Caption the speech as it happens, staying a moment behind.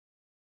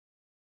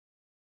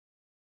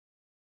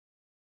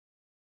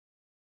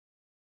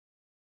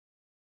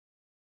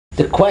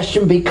The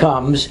question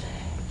becomes,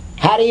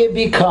 how do you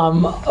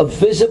become a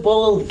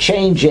visible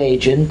change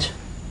agent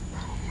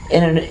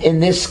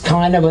in this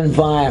kind of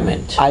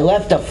environment? I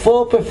left a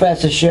full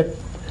professorship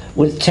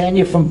with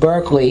tenure from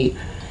Berkeley,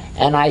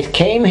 and I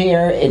came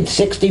here in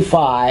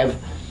 '65,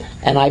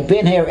 and I've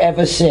been here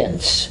ever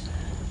since.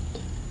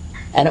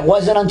 And it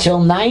wasn't until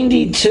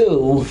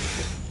 '92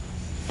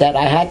 that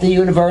I had the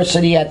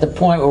university at the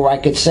point where I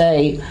could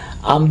say,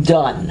 I'm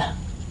done.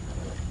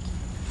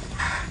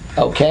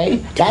 Okay?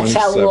 That's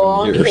how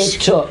long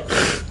it took.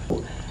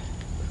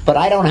 But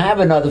I don't have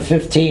another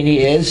 15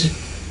 years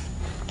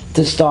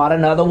to start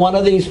another one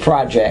of these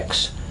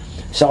projects.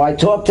 So I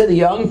talk to the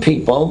young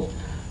people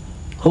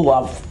who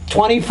are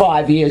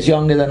 25 years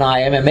younger than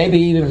I am, and maybe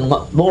even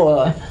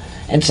more,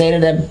 and say to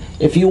them,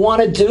 if you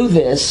want to do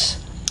this,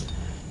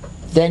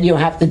 then you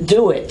have to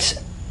do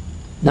it.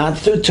 Not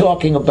through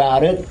talking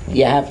about it,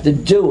 you have to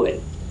do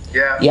it.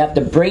 Yeah. You have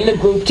to bring the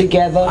group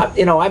together.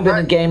 You know, I've been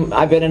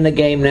in the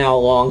game now a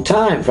long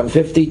time, from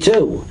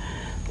 '52.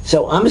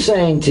 So I'm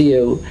saying to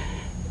you,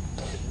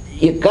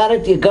 you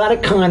gotta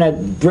kind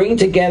of bring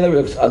together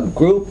a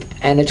group,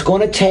 and it's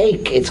going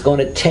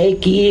to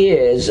take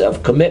years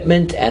of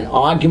commitment and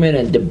argument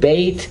and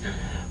debate,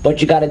 but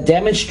you got to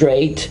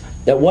demonstrate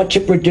that what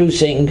you're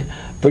producing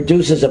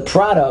produces a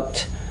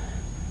product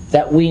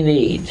that we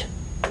need.